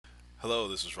Hello,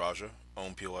 this is Raja,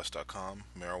 OwnPOS.com,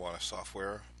 marijuana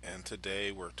software, and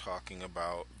today we're talking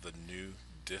about the new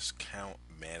discount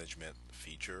management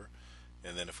feature.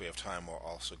 And then if we have time, we'll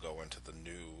also go into the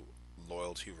new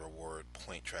loyalty reward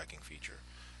point tracking feature.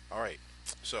 All right,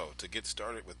 so to get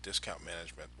started with discount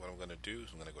management, what I'm going to do is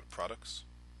I'm going to go to products.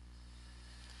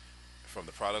 From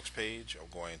the products page, I'm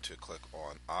going to click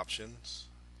on options,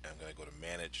 and I'm going to go to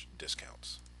manage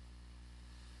discounts.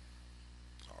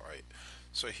 All right.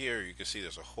 So here you can see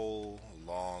there's a whole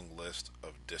long list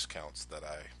of discounts that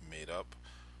I made up.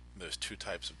 There's two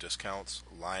types of discounts: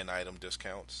 line item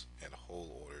discounts and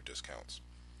whole order discounts.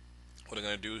 What I'm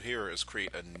going to do here is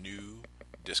create a new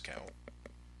discount.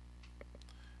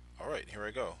 All right, here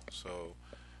I go. So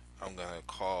I'm going to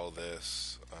call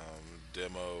this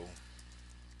demo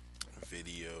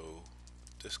video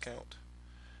discount,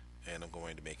 and I'm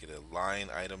going to make it a line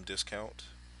item discount.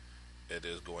 It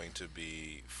is going to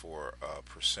be for a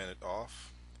percent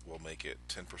off. We'll make it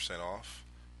 10% off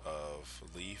of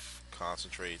leaf,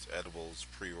 concentrates, edibles,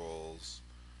 pre-rolls,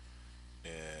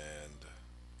 and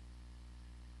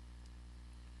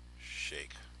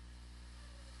shake.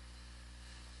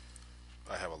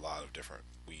 I have a lot of different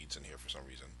weeds in here for some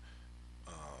reason.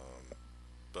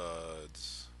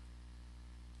 Buds,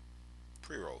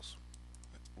 pre-rolls,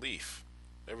 leaf,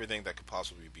 everything that could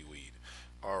possibly be weed.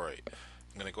 Alright,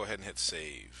 I'm going to go ahead and hit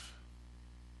save.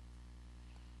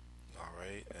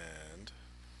 Alright, and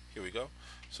here we go.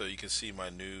 So you can see my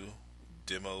new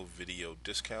demo video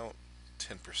discount,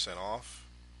 10% off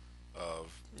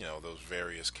of those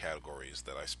various categories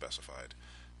that I specified.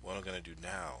 What I'm going to do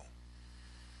now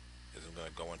is I'm going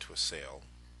to go into a sale.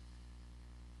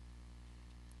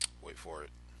 Wait for it.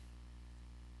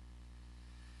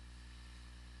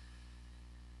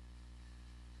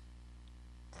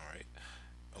 Alright,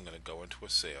 I'm going to go into a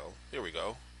sale. Here we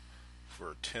go.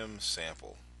 For Tim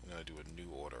Sample, I'm going to do a new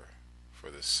order for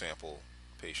this sample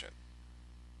patient.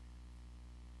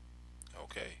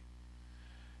 Okay.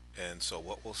 And so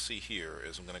what we'll see here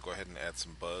is I'm going to go ahead and add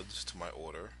some buds to my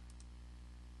order.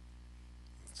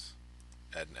 Let's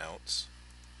add an ounce.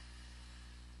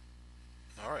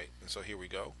 Alright, and so here we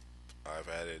go. I've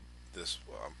added this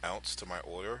ounce to my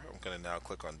order. I'm going to now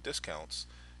click on discounts,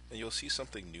 and you'll see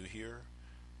something new here.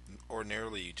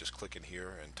 Ordinarily you just click in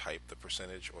here and type the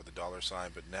percentage or the dollar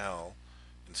sign, but now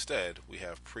instead we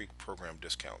have pre-programmed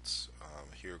discounts.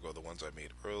 Here go the ones I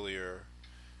made earlier,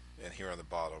 and here on the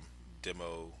bottom,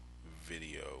 demo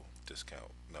video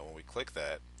discount. Now when we click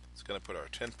that, it's going to put our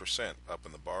 10% up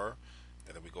in the bar,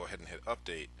 and then we go ahead and hit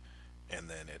update, and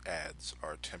then it adds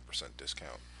our 10%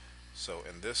 discount. So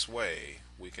in this way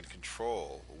we can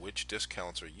control which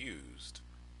discounts are used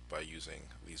by using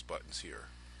these buttons here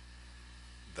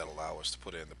that allow us to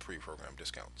put in the pre-programmed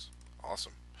discounts.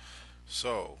 Awesome.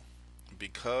 So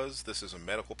because this is a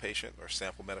medical patient or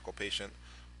sample medical patient,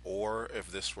 or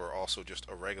if this were also just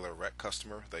a regular rec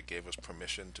customer that gave us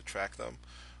permission to track them,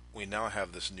 we now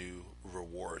have this new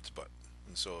rewards button.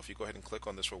 And so if you go ahead and click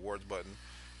on this rewards button,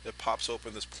 it pops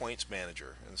open this points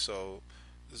manager. And so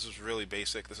this is really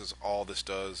basic. This is all this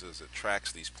does, is it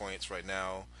tracks these points. Right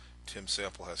now Tim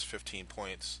Sample has 15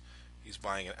 points. He's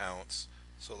buying an ounce.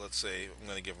 So let's say I'm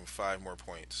going to give him 5 more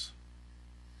points.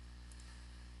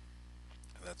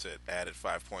 And that's it. Added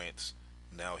 5 points.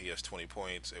 Now he has 20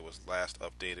 points. It was last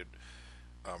updated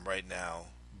right now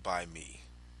by me.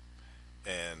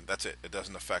 And that's it. It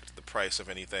doesn't affect the price of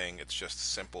anything. It's just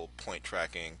simple point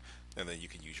tracking. And then you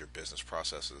can use your business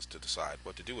processes to decide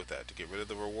what to do with that. To get rid of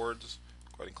the rewards,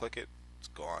 go ahead and click it. It's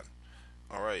gone.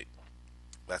 Alright.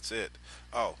 That's it.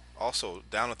 Oh, also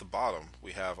down at the bottom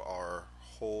we have our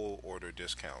whole order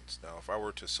discounts. Now if I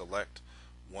were to select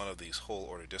one of these whole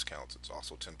order discounts, it's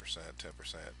also 10%,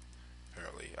 10%.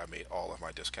 Apparently I made all of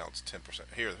my discounts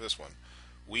 10%. Here, this one,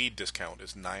 weed discount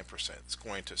is 9%. It's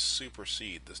going to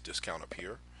supersede this discount up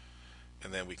here,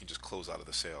 and then we can just close out of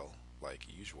the sale like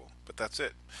usual. But that's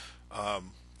it.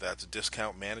 That's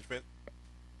discount management.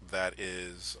 That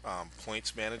is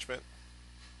points management.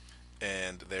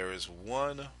 And there is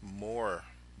one more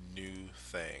new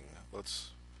thing. Let's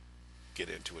get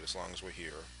into it as long as we're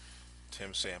here.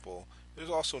 Tim Sample. There's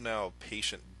also now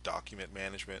patient document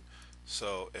management.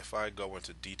 So if I go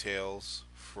into details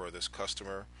for this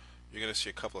customer, you're going to see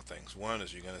a couple of things. One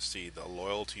is you're going to see the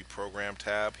loyalty program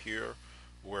tab here,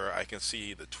 where I can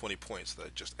see the 20 points that I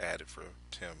just added for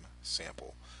Tim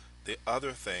Sample. The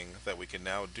other thing that we can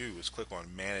now do is click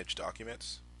on manage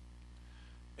documents,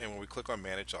 and when we click on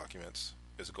manage documents,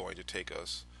 it's going to take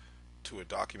us to a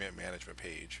document management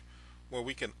page where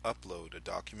we can upload a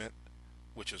document,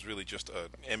 which is really just an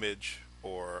image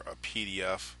or a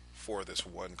PDF for this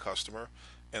one customer,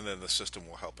 and then the system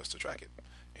will help us to track it.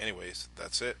 Anyways,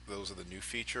 that's it. Those are the new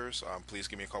features. Please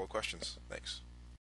give me a call with questions. Thanks.